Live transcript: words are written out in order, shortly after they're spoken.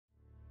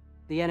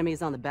The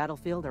enemies on the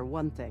battlefield are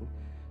one thing,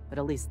 but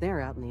at least they're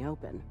out in the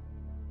open.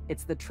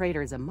 It's the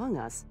traitors among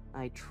us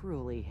I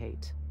truly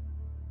hate.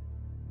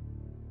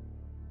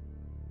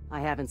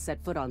 I haven't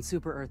set foot on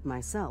Super Earth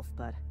myself,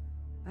 but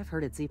I've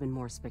heard it's even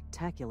more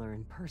spectacular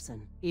in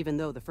person. Even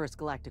though the First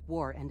Galactic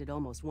War ended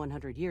almost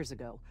 100 years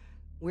ago,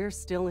 we're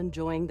still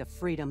enjoying the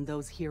freedom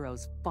those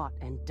heroes fought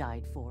and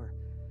died for.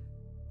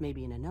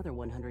 Maybe in another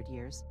 100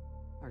 years,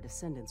 our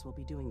descendants will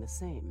be doing the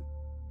same.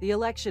 The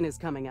election is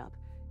coming up.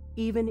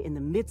 Even in the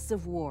midst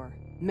of war,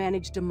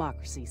 managed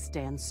democracy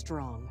stands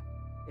strong.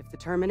 If the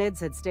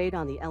Terminids had stayed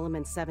on the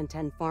Element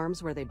 710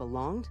 farms where they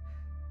belonged,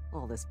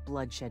 all this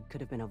bloodshed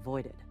could have been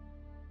avoided.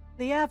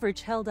 The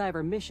average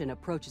Helldiver mission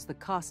approaches the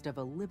cost of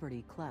a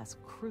Liberty-class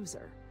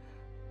cruiser.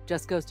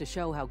 Just goes to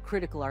show how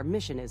critical our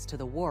mission is to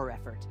the war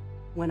effort.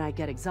 When I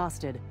get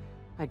exhausted,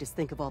 I just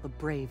think of all the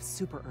brave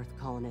Super-Earth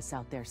colonists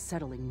out there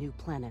settling new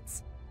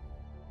planets.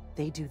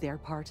 They do their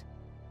part,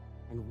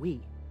 and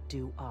we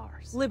do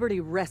ours.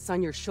 Liberty rests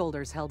on your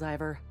shoulders,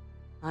 Helldiver.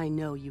 I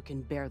know you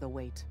can bear the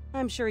weight.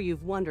 I'm sure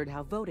you've wondered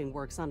how voting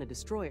works on a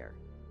destroyer.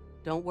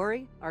 Don't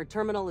worry, our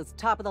terminal is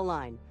top of the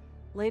line.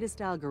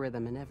 Latest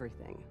algorithm and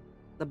everything.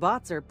 The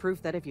bots are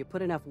proof that if you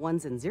put enough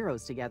ones and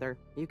zeros together,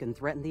 you can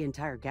threaten the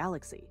entire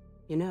galaxy.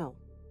 You know,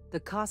 the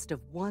cost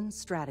of one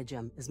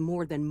stratagem is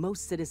more than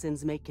most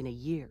citizens make in a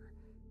year.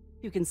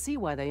 You can see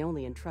why they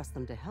only entrust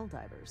them to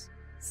Helldivers.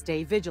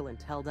 Stay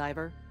vigilant,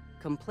 Helldiver.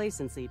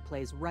 Complacency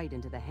plays right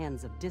into the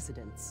hands of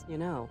dissidents. You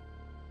know,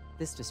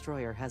 this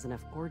destroyer has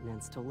enough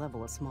ordnance to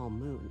level a small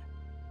moon.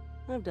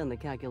 I've done the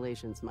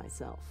calculations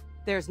myself.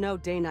 There's no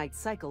day-night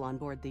cycle on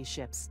board these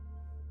ships.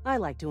 I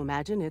like to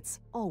imagine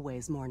it's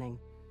always morning,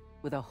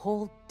 with a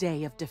whole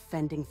day of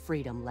defending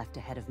freedom left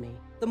ahead of me.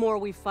 The more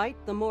we fight,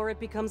 the more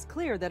it becomes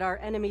clear that our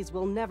enemies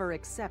will never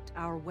accept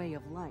our way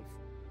of life.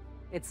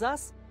 It's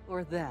us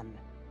or them.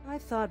 I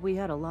thought we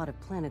had a lot of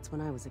planets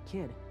when I was a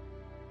kid,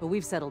 but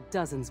we've settled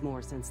dozens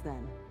more since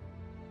then.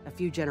 A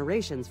few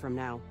generations from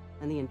now,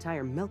 and the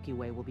entire Milky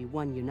Way will be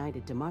one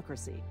united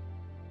democracy.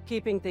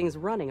 Keeping things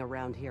running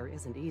around here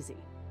isn't easy,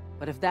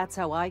 but if that's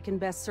how I can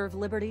best serve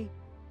Liberty,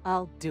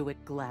 I'll do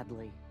it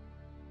gladly.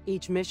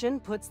 Each mission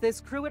puts this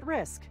crew at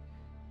risk,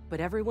 but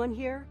everyone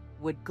here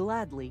would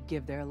gladly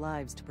give their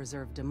lives to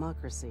preserve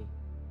democracy.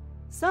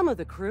 Some of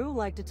the crew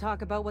like to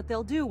talk about what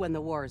they'll do when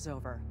the war is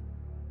over.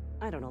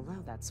 I don't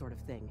allow that sort of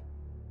thing.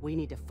 We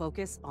need to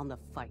focus on the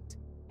fight.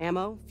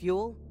 Ammo,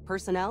 fuel,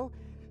 personnel.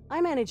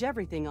 I manage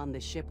everything on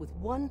this ship with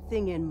one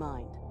thing in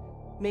mind.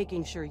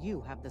 Making sure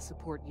you have the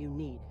support you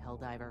need,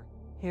 Helldiver.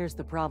 Here's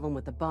the problem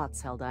with the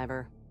bots,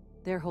 Helldiver.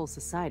 Their whole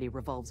society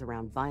revolves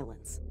around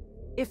violence.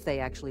 If they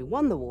actually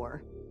won the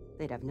war,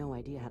 they'd have no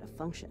idea how to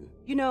function.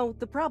 You know,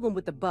 the problem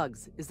with the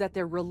bugs is that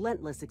they're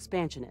relentless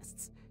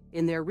expansionists.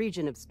 In their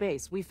region of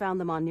space, we found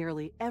them on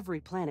nearly every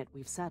planet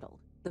we've settled.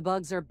 The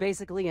bugs are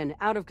basically an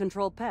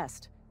out-of-control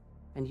pest,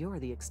 and you're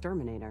the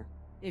exterminator.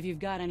 If you've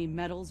got any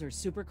medals or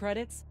super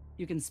credits,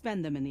 you can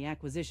spend them in the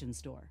acquisition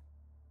store.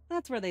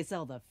 That's where they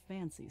sell the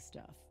fancy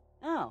stuff.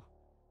 Oh,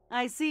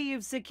 I see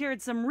you've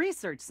secured some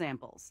research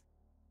samples.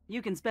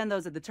 You can spend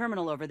those at the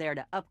terminal over there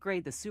to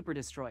upgrade the super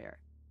destroyer.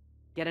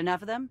 Get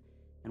enough of them,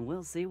 and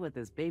we'll see what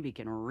this baby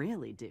can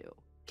really do.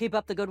 Keep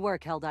up the good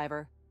work,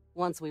 Helldiver.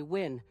 Once we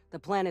win, the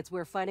planets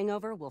we're fighting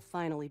over will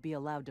finally be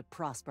allowed to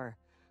prosper,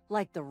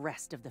 like the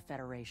rest of the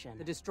Federation.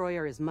 The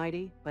destroyer is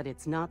mighty, but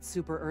it's not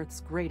Super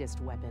Earth's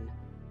greatest weapon.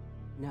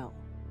 No,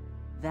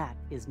 that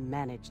is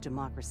managed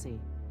democracy.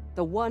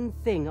 The one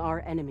thing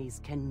our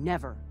enemies can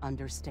never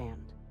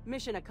understand.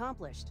 Mission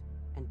accomplished,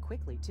 and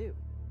quickly too.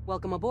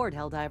 Welcome aboard,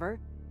 Helldiver.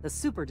 The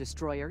super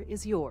destroyer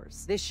is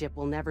yours. This ship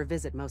will never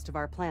visit most of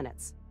our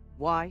planets.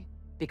 Why?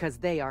 Because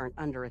they aren't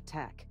under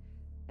attack.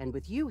 And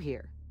with you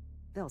here,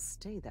 they'll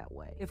stay that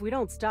way. If we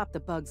don't stop the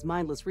bugs'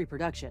 mindless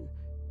reproduction,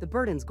 the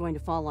burden's going to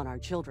fall on our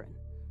children.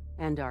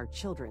 And our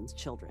children's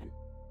children.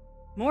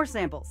 More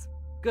samples.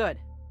 Good.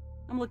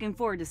 I'm looking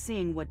forward to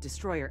seeing what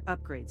destroyer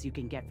upgrades you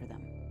can get for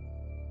them.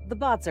 The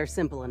bots are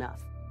simple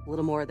enough.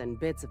 Little more than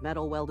bits of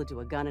metal welded to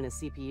a gun and a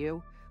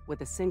CPU,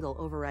 with a single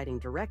overriding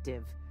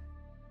directive: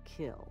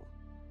 kill.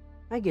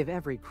 I give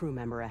every crew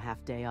member a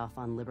half-day off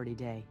on Liberty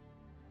Day.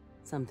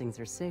 Some things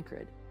are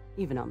sacred,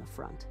 even on the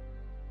front.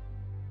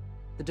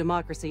 The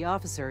democracy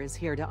officer is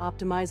here to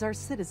optimize our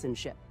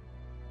citizenship.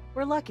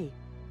 We're lucky.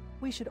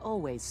 We should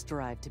always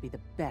strive to be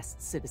the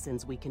best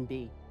citizens we can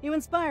be. You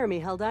inspire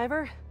me,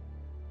 Helldiver.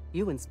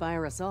 You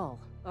inspire us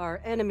all.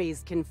 Our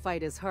enemies can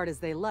fight as hard as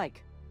they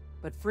like,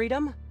 but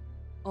freedom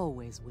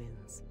always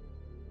wins.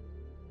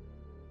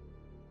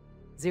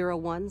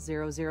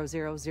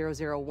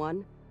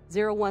 01000001,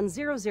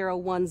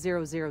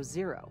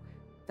 01001000.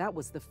 That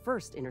was the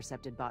first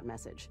intercepted bot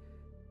message.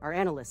 Our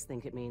analysts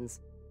think it means,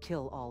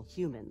 kill all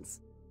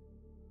humans.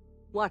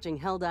 Watching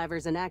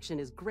Helldivers in action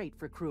is great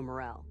for crew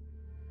morale.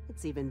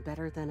 It's even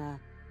better than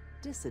a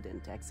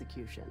dissident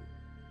execution.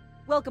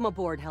 Welcome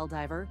aboard,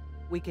 Helldiver.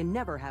 We can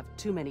never have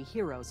too many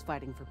heroes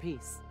fighting for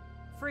peace.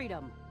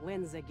 Freedom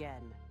wins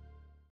again.